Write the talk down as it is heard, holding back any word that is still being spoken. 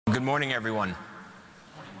Good morning, everyone.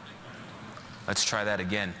 Let's try that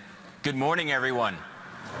again. Good morning, everyone.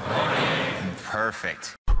 Good morning.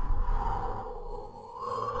 Perfect.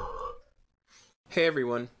 Hey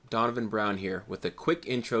everyone, Donovan Brown here with a quick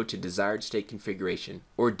intro to Desired State Configuration,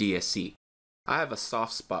 or DSC. I have a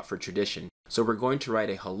soft spot for tradition, so we're going to write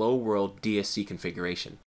a Hello World DSC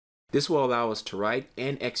configuration. This will allow us to write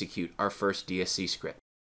and execute our first DSC script.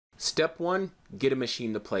 Step 1, get a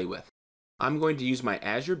machine to play with. I'm going to use my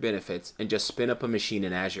Azure benefits and just spin up a machine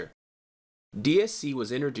in Azure. DSC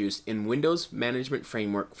was introduced in Windows Management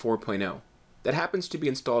Framework 4.0. That happens to be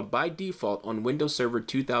installed by default on Windows Server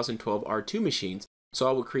 2012 R2 machines, so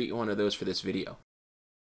I will create one of those for this video.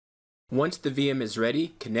 Once the VM is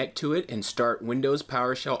ready, connect to it and start Windows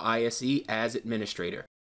PowerShell ISE as administrator.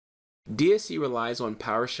 DSC relies on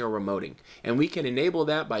PowerShell remoting, and we can enable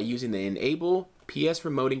that by using the Enable PS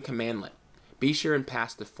Remoting commandlet. Be sure and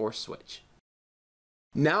pass the force switch.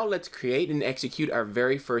 Now let's create and execute our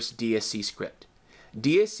very first DSC script.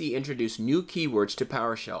 DSC introduced new keywords to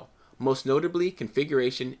PowerShell, most notably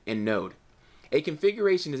configuration and node. A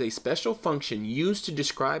configuration is a special function used to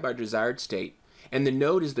describe our desired state, and the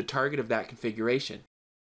node is the target of that configuration.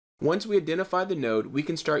 Once we identify the node, we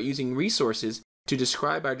can start using resources to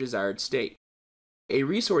describe our desired state. A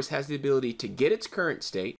resource has the ability to get its current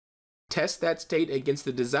state, test that state against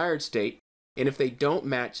the desired state, and if they don't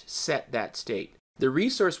match, set that state. The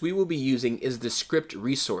resource we will be using is the script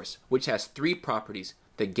resource, which has three properties: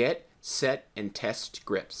 the get, set, and test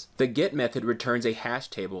scripts. The get method returns a hash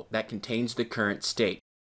table that contains the current state.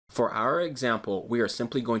 For our example, we are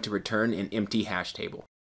simply going to return an empty hash table.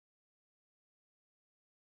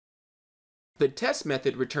 The test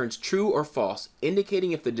method returns true or false,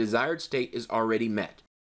 indicating if the desired state is already met.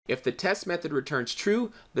 If the test method returns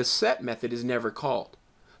true, the set method is never called.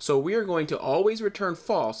 So we are going to always return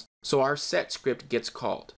false, so our set script gets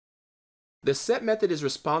called. The set method is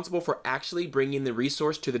responsible for actually bringing the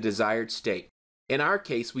resource to the desired state. In our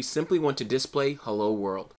case, we simply want to display Hello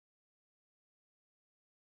World.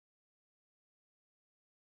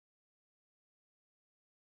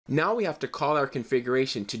 Now we have to call our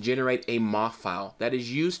configuration to generate a MOF file that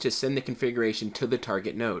is used to send the configuration to the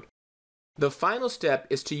target node. The final step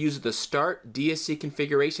is to use the Start DSC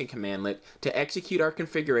Configuration commandlet to execute our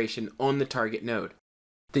configuration on the target node.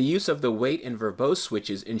 The use of the wait and verbose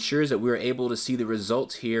switches ensures that we are able to see the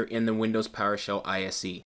results here in the Windows PowerShell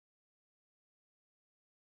ISE.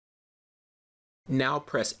 Now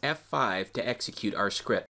press F5 to execute our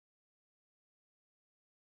script.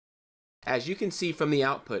 As you can see from the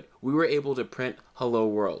output, we were able to print Hello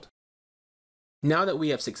World. Now that we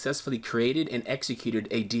have successfully created and executed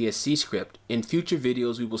a DSC script, in future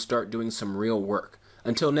videos we will start doing some real work.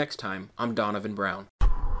 Until next time, I'm Donovan Brown.